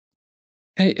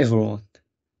Hey everyone!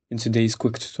 In today's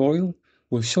quick tutorial,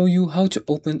 we'll show you how to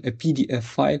open a PDF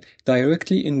file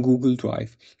directly in Google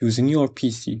Drive using your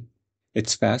PC.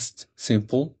 It's fast,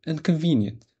 simple, and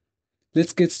convenient.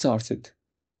 Let's get started.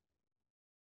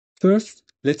 First,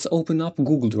 let's open up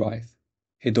Google Drive.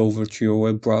 Head over to your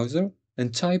web browser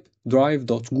and type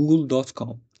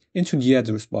drive.google.com into the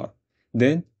address bar.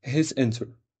 Then hit enter.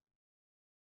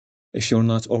 If you're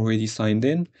not already signed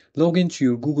in, log into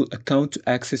your Google account to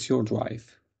access your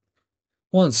drive.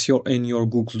 Once you're in your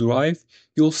Google Drive,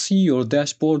 you'll see your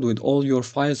dashboard with all your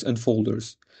files and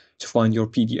folders. To find your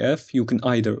PDF, you can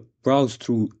either browse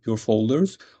through your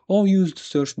folders or use the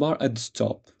search bar at the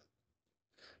top.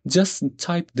 Just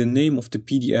type the name of the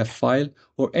PDF file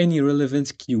or any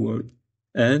relevant keyword,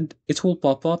 and it will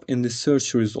pop up in the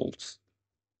search results.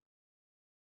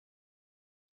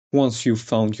 Once you've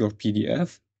found your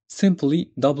PDF, simply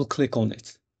double-click on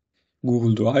it.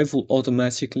 Google Drive will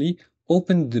automatically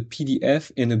open the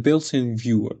PDF in a built-in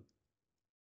viewer.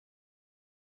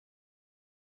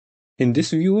 In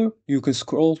this viewer, you can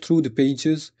scroll through the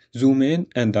pages, zoom in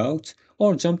and out,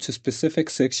 or jump to specific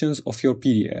sections of your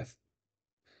PDF.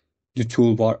 The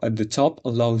toolbar at the top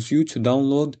allows you to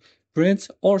download, print,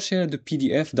 or share the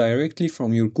PDF directly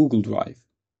from your Google Drive.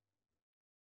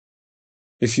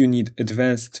 If you need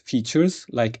advanced features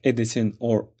like editing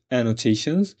or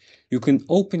annotations, you can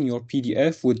open your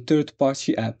PDF with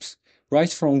third-party apps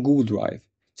right from Google Drive.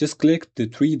 Just click the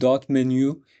three-dot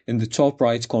menu in the top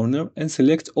right corner and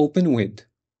select Open With.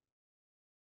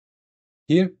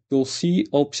 Here you'll see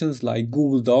options like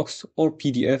Google Docs or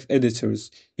PDF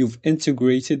editors you've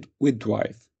integrated with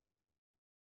Drive.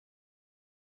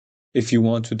 If you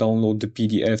want to download the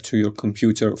PDF to your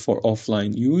computer for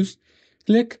offline use,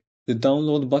 click the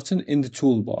download button in the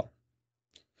toolbar.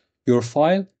 Your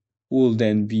file will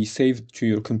then be saved to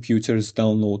your computer's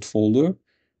download folder,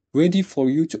 ready for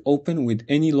you to open with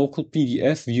any local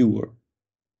PDF viewer.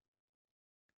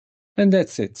 And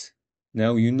that's it.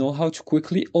 Now you know how to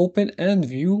quickly open and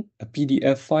view a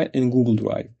PDF file in Google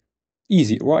Drive.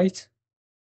 Easy, right?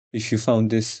 If you found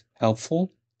this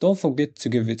helpful, don't forget to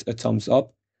give it a thumbs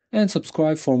up and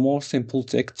subscribe for more simple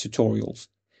tech tutorials.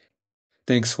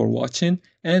 Thanks for watching,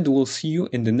 and we'll see you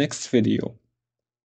in the next video.